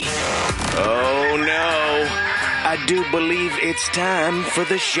I do believe it's time for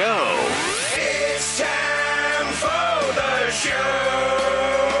the show. It's time for the show.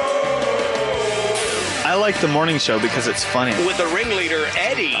 I like the morning show because it's funny. With the ringleader,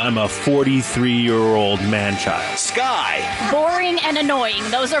 Eddie. I'm a 43-year-old man-child. Sky. Boring and annoying.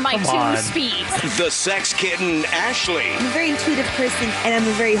 Those are my two speeds. The sex kitten, Ashley. I'm a very intuitive person, and I'm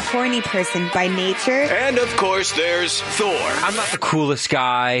a very horny person by nature. And, of course, there's Thor. I'm not the coolest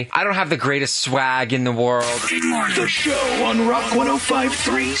guy. I don't have the greatest swag in the world. The show on Rock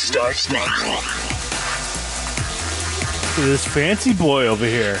 105.3 starts now. This fancy boy over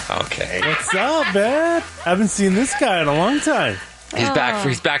here. Okay. What's up, man? Haven't seen this guy in a long time. He's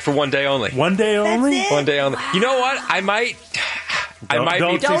back for one day only. One day only? That's it? One day only. Wow. You know what? I might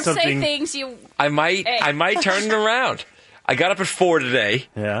Don't say something. things you... I might turn it around. I got up at 4 today.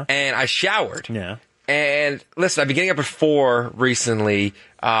 Yeah. And I showered. Yeah. And listen, I've been getting up at 4 recently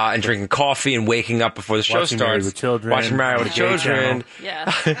and drinking coffee and waking up before the show Watching starts. Married with Children. Watching Married with Gay Children.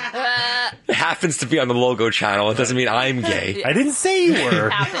 Yeah. It happens to be on the logo channel. It doesn't mean I'm gay. I didn't say you were.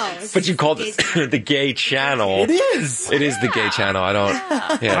 Happens. But you called it the gay channel. It is. It is the gay channel. I don't.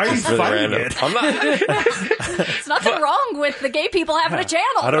 Yeah, Why are it's you really fighting random. it? I'm not. There's nothing wrong with the gay people having a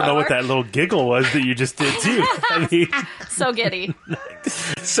channel. I don't know what Howard. that little giggle was that you just did, too. I mean, So giddy.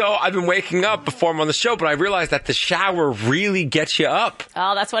 So I've been waking up before I'm on the show, but I realized that the shower really gets you up.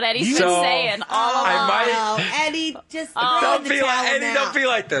 Oh, that's what Eddie's So, been saying all along. I might. Oh, Eddie, just Don't throw be in the like towel Eddie. now. Don't be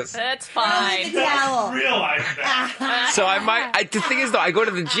like this. It's Throw in fine. the towel. realize that. So I might. The thing is, though, I go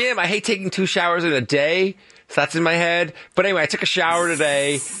to the gym. I hate taking 2 showers in a day. So that's in my head. But anyway, I took a shower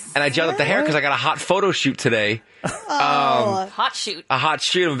today, and I gelled up the hair because I got a hot photo shoot today. Hot shoot. A hot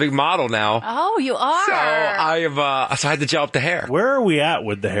shoot. I'm a big model now. Oh, you are. So I have. So I had to gel up the hair. Where are we at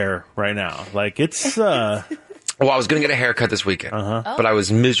with the hair right now? Like, it's, Well, I was going to get a haircut this weekend, but I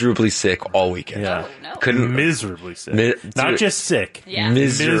was miserably sick all weekend. yeah. Oh, no. Couldn't. Miserably sick. Not dude. just sick. Yeah.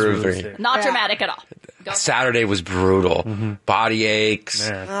 Miserably. sick. Not dramatic at all. Go. Saturday was brutal. Body aches,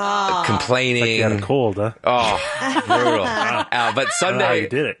 Man. complaining. You had a cold, huh? Oh, brutal. But Sunday, I don't know how you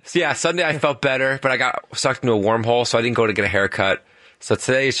did it. Yeah, Sunday I felt better, but I got sucked into a wormhole, so I didn't go to get a haircut. So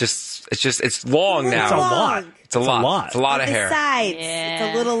today it's long now. It's a lot. It's a lot. It's a lot On of the hair. sides. Yeah.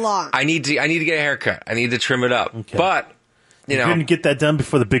 It's a little long. I need to get a haircut. I need to trim it up. Okay. But You couldn't get that done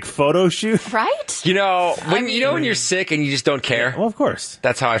before the big photo shoot? Right? when you're sick and you just don't care. Well, of course.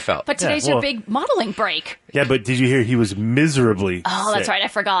 That's how I felt. But today's well- your big modeling break. Yeah, but did you hear he was miserably Oh, that's sick? right. I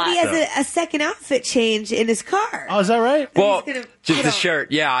forgot. He has a second outfit change in his car. Oh, is that right? Well, he's gonna just put the on.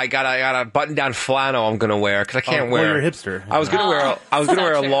 shirt. Yeah, I got a button down flannel I'm gonna wear because I can't well, wear. you're a hipster. I was gonna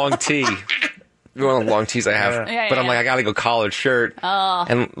wear a true. long tee. One of the long tees I have, Yeah, but I'm yeah. like I gotta go collared shirt. Oh.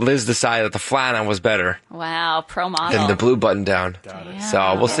 And Liz decided that the flannel was better Wow, pro model. than the blue button down.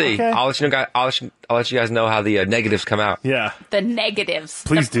 So we'll see. Okay. I'll let you know, guys. I'll let you guys know how the negatives come out. Yeah, The negatives.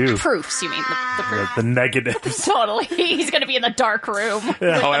 Please the do. Proofs, you mean. The proof. the negatives. Totally. He's going to be in the dark room with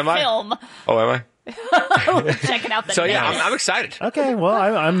Oh, the am I? film. Oh, am I? Checking out the So yeah, negatives. I'm excited. Okay, well,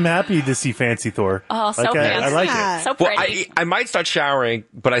 I'm happy to see Fancy Thor. Oh, so okay, I fancy. like Yeah. it. So Well, pretty. I might start showering,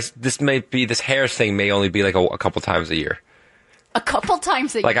 but this hair thing may only be like a couple times a year. a couple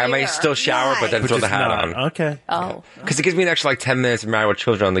times a year. Like I may still shower, but then Why? throw the Just hat not. on Okay. Oh. because it gives me an extra like 10 minutes of Married with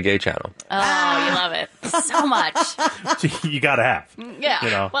Children on the gay channel. Oh, you love it. So much. You gotta have. Yeah. You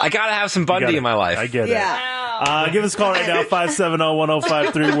know. Well, I gotta have some Bundy Gotta- in my life. I get it. Yeah. Give us a call right now,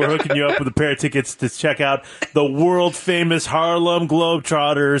 570-1053. We're hooking you up with a pair of tickets to check out the world-famous Harlem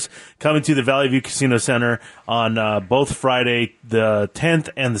Globetrotters coming to the Valley View Casino Center on both Friday, the 10th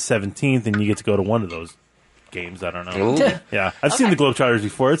and the 17th, and you get to go to one of those games. I don't know. Ooh. Yeah, I've seen the Globetrotters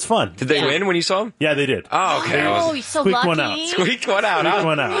before. It's fun. Did they Yeah. win when you saw them? Yeah, they did. Oh, okay. oh, you're so Squeaked lucky. one out. Squeaked one out. Squeaked Huh?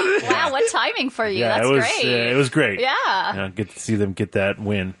 one out. Wow, what timing for you. Yeah, That's it was. great. It was great. Yeah. Get to see them get that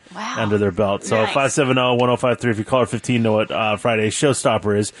win Wow. under their belt. So Nice. 570-1053. If you call 15, know what Friday's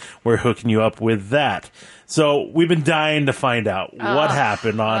showstopper is. We're hooking you up with that. So we've been dying to find out what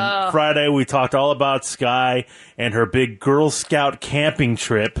happened on Friday. We talked all about Sky and her big Girl Scout camping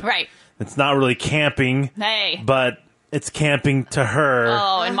trip. Right. It's not really camping, Hey. but it's camping to her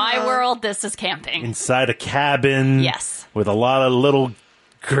Oh, in my world, this is camping. inside a cabin. Yes. With a lot of little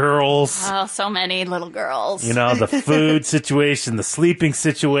girls. Oh, so many little girls. You know, the food situation, the sleeping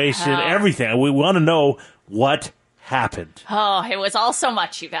situation, everything. We want to know what happened? Oh, it was all so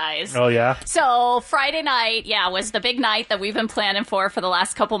much, you guys. Oh, yeah? So Friday night, was the big night that we've been planning for the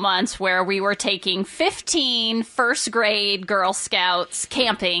last couple months, where we were taking 15 first grade Girl Scouts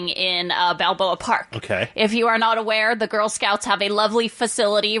camping in Balboa Park. Okay. If you are not aware, the Girl Scouts have a lovely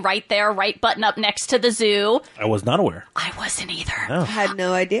facility right there, right button up next to the zoo. I was not aware. I wasn't either. Oh. I had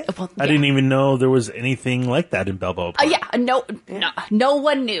no idea. Well, I didn't even know there was anything like that in Balboa Park. No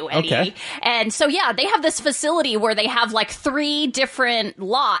one knew, Eddie. Okay. And so, they have this facility where they have like 3 different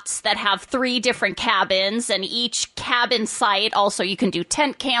lots that have 3 different cabins, and each cabin site also you can do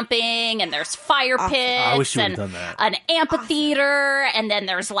tent camping, and there's fire pits, I wish you and would've done that. an amphitheater, and then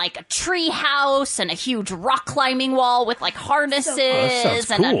there's like a tree house and a huge rock climbing wall with like harnesses that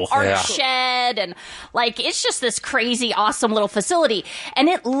sounds and an cool. art Yeah. shed, and like it's just this crazy awesome little facility, and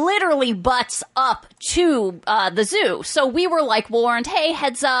it literally butts up to the zoo. So we were like warned, hey,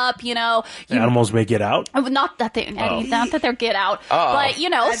 heads up, you Animals may get out. not that they, not that they're get out, but That'd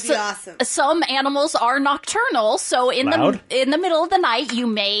be awesome. some animals are nocturnal. So in Loud? the middle of the night, you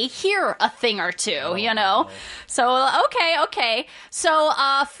may hear a thing or two. So okay. So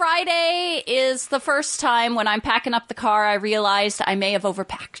Friday is the first time when I'm packing up the car, I realized I may have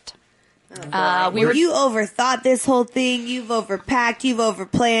overpacked. You overthought this whole thing. You've overpacked. You've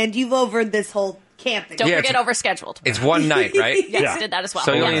overplanned. You've over this whole camping. Don't Yeah, forget it's- overscheduled. It's one night, right? Yes, Yeah. did that as well.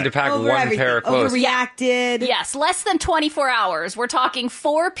 So you Yeah. only need to pack Over one everything. pair of clothes. Overreacted. Yes, less than 24 hours. We're talking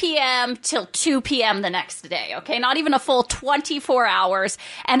 4 p.m. till 2 p.m. the next day, okay? Not even a full 24 hours.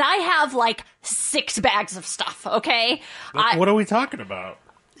 And I have like 6 bags of stuff, okay? What are we talking about?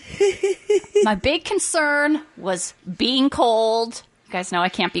 My big concern was being cold. You guys know I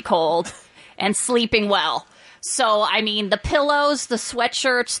can't be cold. And sleeping well. So, I mean, the pillows, the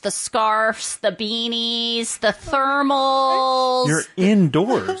sweatshirts, the scarves, the beanies, the thermals. You're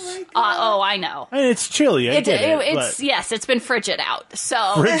indoors. I know. I mean, it's chilly. I get it, but Yes, it's been frigid out. So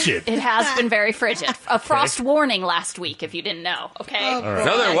Frigid? It has been very frigid. A frost warning last week, if you didn't know. Okay.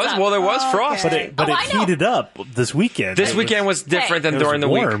 No, there was. Well, there was frost. but it, I know. heated up this weekend. This weekend was different than It was during the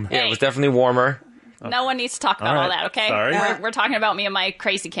warm. week. Yeah, Hey. it was definitely warmer. No one needs to talk about All all right. that. Okay. Sorry. We're talking about me and my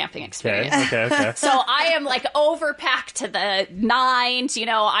crazy camping experience. Okay. So I am like overpacked to the nines.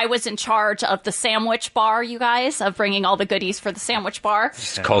 I was in charge of the sandwich bar, you guys, of bringing all the goodies for the sandwich bar.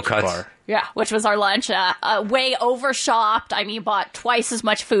 Just cold cuts. Bar. Yeah, which was our lunch. Way overshopped. I mean, bought twice as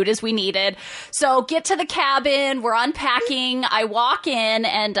much food as we needed. So get to the cabin. We're unpacking. I walk in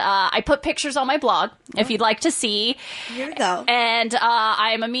and I put pictures on my blog if you'd like to see. Here we go. And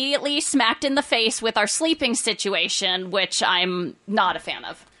I'm immediately smacked in the face with our sleeping situation, which I'm not a fan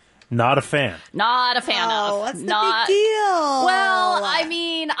of. Not a fan. Not a fan of. What's the Not, big deal? Well, I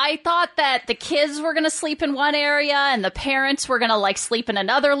mean, I thought that the kids were going to sleep in one area and the parents were going to like sleep in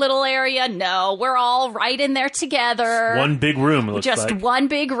another little area. No, we're all right in there together. One big room, it looks Just like. one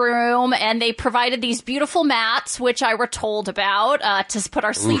big room, and they provided these beautiful mats, which I were told about, to put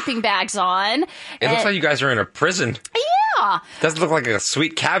our sleeping bags on. It looks like you guys are in a prison. Yeah, Doesn't look like a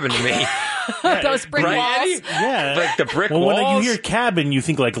sweet cabin to me. those brick Right, walls. Eddie? Yeah. Like the brick well, walls. when you hear cabin, you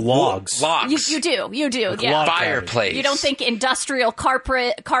think like logs. Logs. You do, Like yeah. log Fireplace. You don't think industrial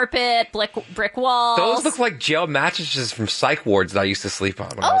carpet, brick walls. Those look like jail mattresses from psych wards that I used to sleep on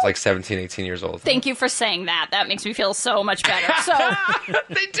when I was like 17, 18 years old. Thank you for saying that. That makes me feel so much better. So,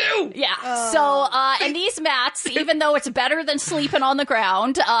 They do. yeah. So, and these mats, even though it's better than sleeping on the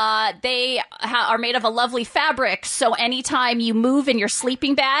ground, they are made of a lovely fabric. So anytime you move in your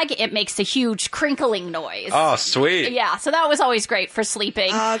sleeping bag, it makes a huge crinkling noise. Oh, sweet. Yeah, so that was always great for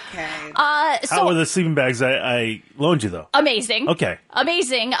sleeping. Okay. How were the sleeping bags I loaned you, though? Amazing. Okay.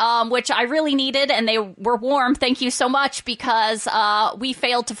 Amazing, which I really needed, and they were warm. Thank you so much, because we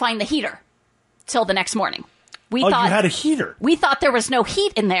failed to find the heater till the next morning. We You thought had a heater. we thought there was no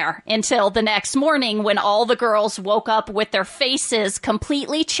heat in there until the next morning, when all the girls woke up with their faces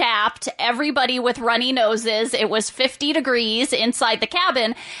completely chapped, everybody with runny noses. It was 50 degrees inside the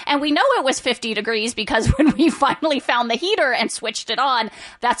cabin, and we know it was 50 degrees because when we finally found the heater and switched it on,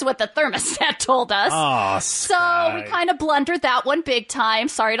 that's what the thermostat told us. Oh, So we kind of blundered that one big time.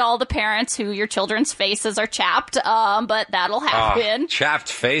 Sorry to all the parents who your children's faces are chapped, but that'll happen.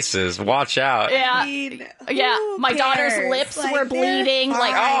 Chapped faces. Watch out. Yeah. Yeah, Who my daughter's cares? lips Like, were they're bleeding.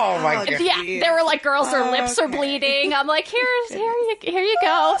 Like, fine. Oh, my God. yeah, they were like, girls, their lips are Okay. bleeding. I'm like, here you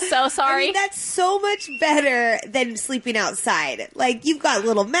go. So I sorry. mean, that's so much better than sleeping outside. Like, you've got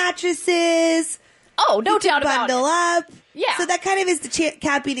little mattresses. Oh, no You can doubt about bundle it. up. Yeah. So that kind of is the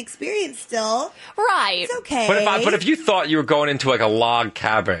camping experience still. Right. It's okay. But if you thought you were going into like a log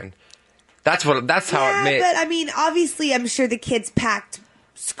cabin, that's how it Yeah, made. but I mean, obviously, I'm sure the kids packed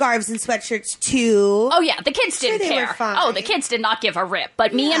scarves and sweatshirts too. Oh yeah, the kids didn't they care. were fine. Oh, the kids did not give a rip.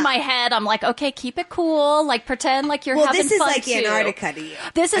 But me in my head, I'm like, okay, keep it cool. Like pretend like you're having fun this is like too. Antarctica to you.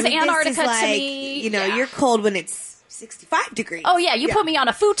 This is Antarctica this is to like, me. You know, Yeah. you're cold when it's 65 degrees. Oh yeah, you put me on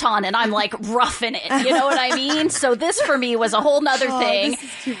a futon and I'm like roughing it. You know what I mean? So this for me was a whole nother thing. This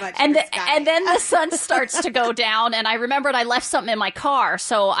is too much And for Sky. and then the sun starts to go down, and I remembered I left something in my car,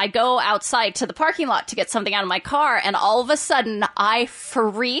 so I go outside to the parking lot to get something out of my car, and all of a sudden I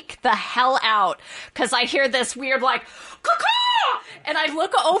freak the hell out because I hear this weird like caw, and I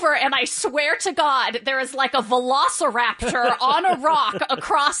look over and I swear to God there is like a velociraptor on a rock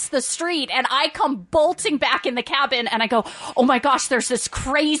across the street, and I come bolting back in the cabin and I go, oh my gosh, there's this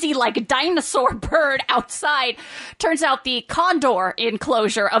crazy like dinosaur bird outside. Turns out the condor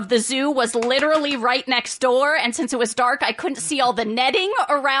enclosure of the zoo was literally right next door, and since it was dark I couldn't see all the netting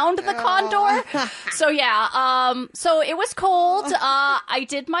around the condor. So yeah, so it was cold. I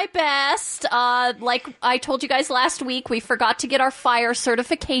did my best. Like I told you guys last week, we forgot to get our fire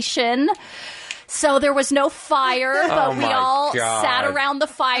certification. So there was no fire, but we all sat around the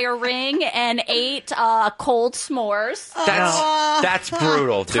fire ring and ate cold s'mores. That's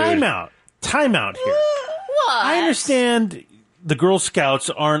brutal, dude. Time out here. What? I understand the Girl Scouts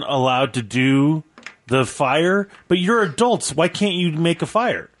aren't allowed to do the fire, but you're adults. Why can't you make a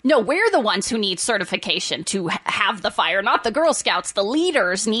fire? No, we're the ones who need certification to have the fire, not the Girl Scouts. The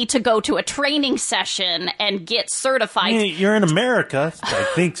leaders need to go to a training session and get certified. I mean, you're in America, I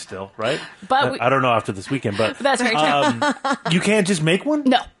think still, right? But I don't know after this weekend, but That's very true. you can't just make one?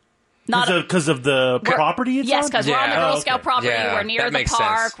 No. Not Because of the property it's Yes, on? because we're on the Yeah. Girl Oh, Scout okay. property. Yeah, We're near that the makes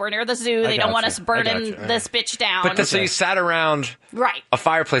park. sense. We're near the zoo. They don't want us burning this bitch down. But so you sat around Right. a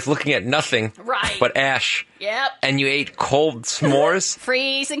fireplace looking at nothing Right. but ash. Yep. And you ate cold s'mores?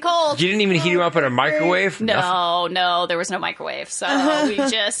 Freezing cold. You didn't even heat them up in a microwave? Nothing. No, there was no microwave. So we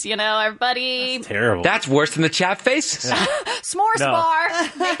just, everybody. Terrible. That's worse than the chap face? S'mores No. bar.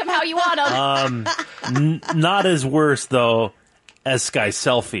 Make them how you want them. Not as worse, though, as Sky's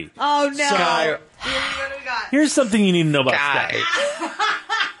selfie. Oh no. Sky, Here's something you need to know about guy. Sky.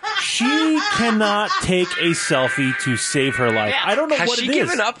 She cannot take a selfie to save her life. Yeah. I don't know Has what she it is.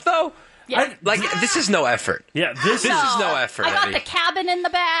 given up, though? Yeah. This is no effort. Yeah, this This is... is no effort, I got Eddie. the cabin in the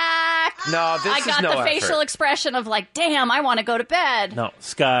back. No, this I is got no the effort. facial expression of like, damn, I want to go to bed. No,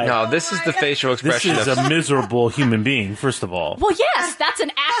 Sky. No, this is the facial This expression is of... a miserable human being, first of all. Well, yes, that's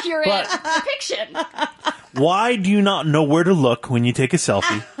an accurate But- depiction. Why do you not know where to look when you take a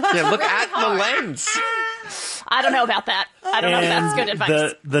selfie? Yeah, look at the lens. I don't know about that. I don't know if that's good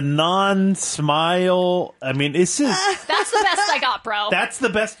advice. The non-smile, I mean, it's just... That's the best I got, bro. That's the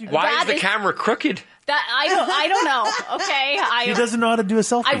best you... Why That is the is- camera crooked? That I don't know. Okay, He doesn't know how to do a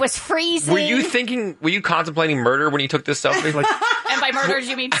selfie. I was freezing. Were you contemplating murder when you took this selfie? Like, And by murder,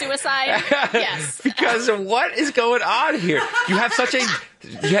 you mean suicide? Yes. Because what is going on here? You have such a...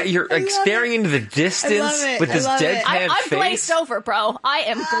 Yeah, you're like staring into the distance it. with I this love it. deadpan I'm face. glazed over, bro. I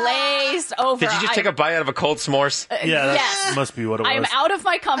am glazed over. Did you just take a bite out of a cold s'mores? yeah, that Yes. must be what it was. I am out of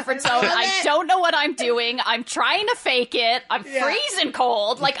my comfort zone. I don't know what I'm doing. I'm trying to fake it. I'm freezing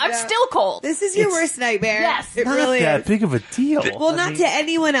cold. Like, I'm still cold. This is your worst nightmare. Yes. It really that is. big of a deal. Well, not to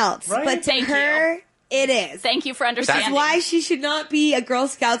anyone else, Right? but to Thank her, it is. Thank you for That's understanding. why she should not be a Girl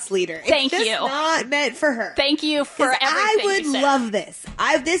Scouts leader. Thank it's just you. not meant for her. Thank you for 'Cause everything I would you said. love this.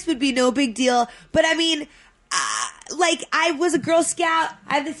 This would be no big deal. But I mean, like I was a Girl Scout.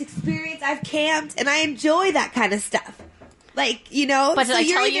 I have this experience. I've camped, and I enjoy that kind of stuff. Like But did so I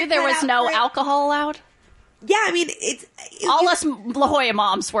you're tell either you there cut was out no for it- alcohol allowed? Yeah, I mean it's All us La Jolla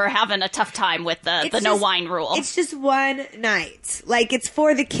moms were having a tough time with the it's no just- wine rule. It's just one night. Like it's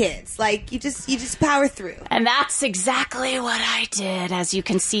for the kids. Like you just power through. And that's exactly what I did, as you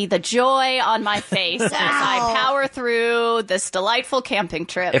can see the joy on my face as I power through this delightful camping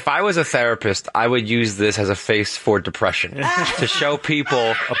trip. If I was a therapist, I would use this as a face for depression to show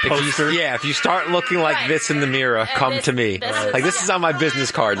people. If you start looking like Right. this in the mirror, come this- to me. this is- Is on my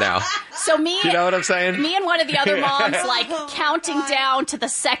business card now. So You know what I'm saying? Me and one of the other moms, like, counting down to the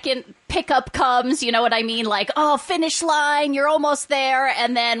second pickup comes, you know what I mean? Like, oh, finish line, you're almost there.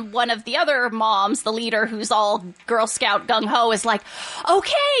 And then one of the other moms, the leader who's all Girl Scout gung-ho, is like,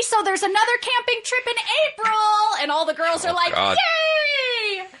 okay, so there's another camping trip in April. And all the girls are like, God.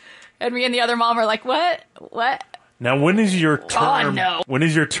 yay! And me and the other mom are like, what? Now, when is your term? no. When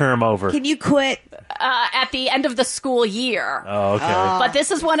is your term over? Can you quit? At the end of the school year. Oh, okay. But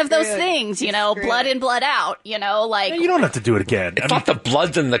this is one of those screwed. things, You're blood screwed. in, blood out, like... you don't have to do it again. It's not the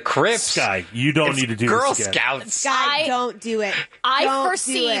Bloods and the Crips. Sky, you don't need to do Girl this again. Scouts. God, don't do it. I Don't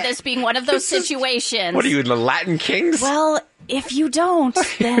foresee do it. this being one of those situations. What are you in the Latin Kings? Well, if you don't,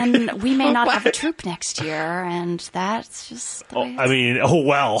 then we may not have a troop next year, and that's just. The way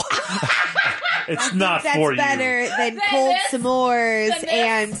well. It's not That's for you. better than cold s'mores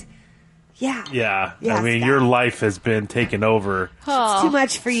and. Yeah. Yeah. Yeah, I mean, Scott. your life has been taken over. It's too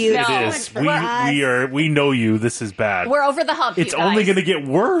much for you. No. It It's is. too much for us. We know you. This is bad. We're over the hump. It's you guys. only going to get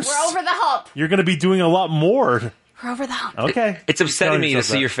worse. We're over the hump. You're going to be doing a lot more. We're over the hump. Okay. It's upsetting Telling me to yourself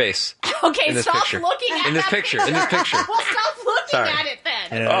see that. your face. Okay, In this stop picture. looking at In this that picture. In this picture. Well, stop looking Sorry. at it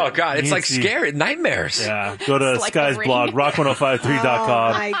then. Yeah. Oh, God. It's You like see- scary. Nightmares. Yeah. Go to It's like Sky's the blog, ring.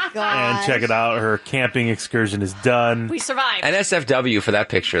 rock1053.com, Oh my and gosh. check it out. Her camping excursion is done. We survived. And SFW for that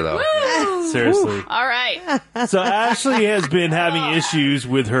picture, though. Woo! Seriously. All right. So Ashley has been having issues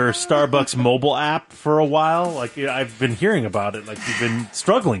with her Starbucks mobile app for a while. Like, I've been hearing about it. Like, you've been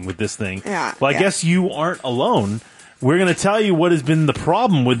struggling with this thing. Yeah, Well, I yeah. guess you aren't alone. We're going to tell you what has been the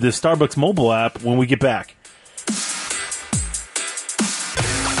problem with this Starbucks mobile app when we get back.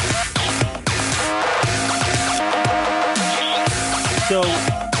 So,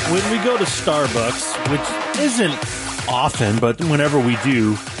 when we go to Starbucks, which isn't often, but whenever we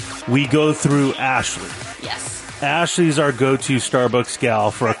do, we go through Ashley. Yes. Ashley's our go-to Starbucks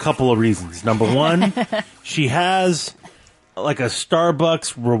gal for a couple of reasons. Number one, she has like a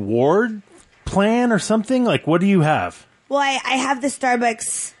Starbucks reward plan or something. Like, what do you have? Well, I have the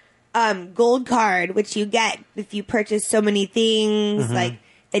Starbucks gold card, which you get if you purchase so many things. Like,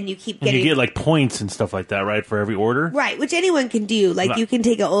 then you keep And getting you get like points and stuff like that, right, for every order? right, which anyone can do. Like, Right. you can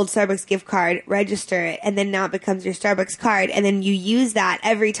take an old Starbucks gift card, register it, and then now it becomes your Starbucks card, and then you use that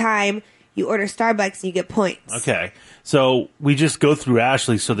every time you order Starbucks, and you get points. Okay. So we just go through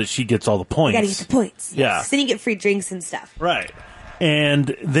Ashley so that she gets all the points. You gotta get the points. Yeah. So then you get free drinks and stuff. Right.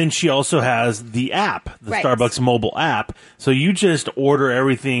 And then she also has the app, the Right. Starbucks mobile app. So you just order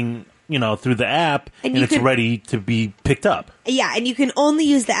everything, through the app, And and you it's can- ready to be picked up. Yeah, and you can only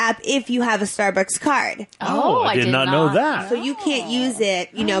use the app if you have a Starbucks card. Oh, I did not know that. So you can't use it,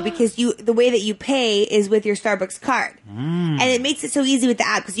 because the way that you pay is with your Starbucks card. And it makes it so easy with the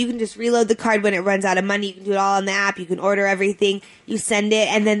app because you can just reload the card when it runs out of money. You can do it all on the app. You can order everything. You send it,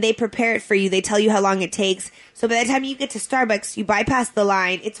 and then they prepare it for you. They tell you how long it takes. So by the time you get to Starbucks, you bypass the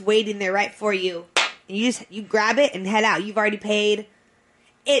line. It's waiting there right for you. And you grab it and head out. You've already paid.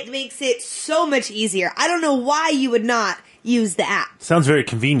 It makes it so much easier. I don't know why you would not use the app. Sounds very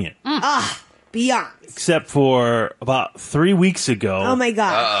convenient. Beyond. Except for about 3 weeks ago, Oh my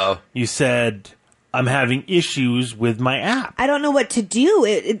God. Uh-oh. you said, I'm having issues with my app. I don't know what to do.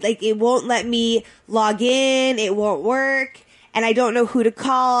 It won't let me log in. It won't work. And I don't know who to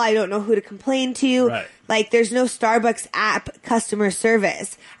call. I don't know who to complain to. Right. Like, there's no Starbucks app customer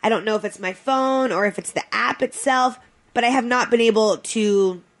service. I don't know if it's my phone or if it's the app itself, but I have not been able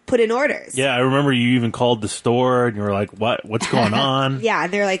to put in orders. Yeah, I remember you even called the store and you were like, what's going on? Yeah,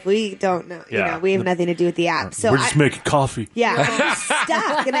 and they're like, we don't know. Yeah. We have nothing to do with the app. So We're just making coffee. yeah, I'm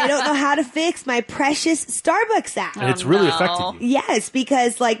stuck, and I don't know how to fix my precious Starbucks app. And it's really no. affected you. Yes,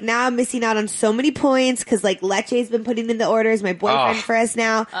 because now I'm missing out on so many points because Leche's been putting in the orders, my boyfriend Oh. for us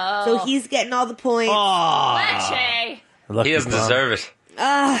now. So he's getting all the points. Leche. Lucky He doesn't bomb. deserve it.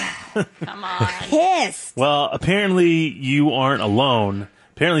 Come on. Pissed. Well, apparently you aren't alone.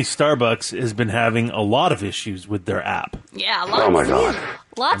 Apparently Starbucks has been having a lot of issues with their app. Yeah,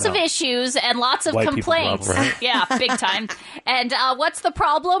 lots of issues and lots of White people complaints. problem, right? Yeah, big time. And what's the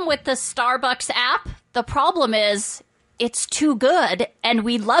problem with the Starbucks app? The problem is it's too good and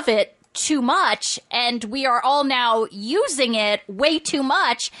we love it too much, and we are all now using it way too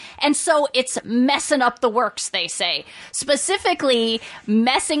much, and so it's messing up the works, they say. Specifically,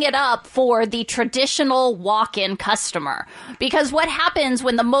 messing it up for the traditional walk-in customer. Because what happens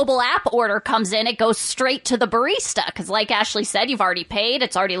when the mobile app order comes in, it goes straight to the barista, because like Ashley said, you've already paid,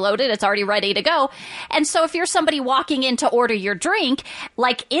 it's already loaded, it's already ready to go. And so if you're somebody walking in to order your drink,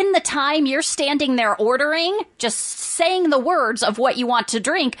 like in the time you're standing there ordering, just saying the words of what you want to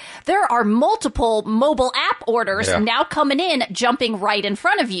drink, there are multiple mobile app orders now coming in, jumping right in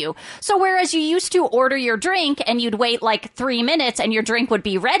front of you. So whereas you used to order your drink and you'd wait like 3 minutes and your drink would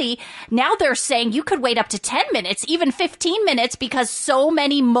be ready, now they're saying you could wait up to 10 minutes, even 15 minutes, because so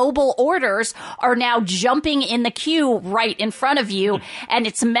many mobile orders are now jumping in the queue right in front of you, and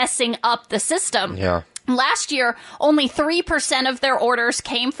it's messing up the system. Yeah. Last year, only 3% of their orders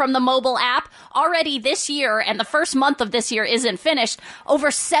came from the mobile app. Already this year, and the first month of this year isn't finished, over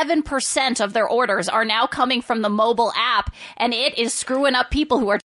 7% of their orders are now coming from the mobile app, and it is screwing up people who are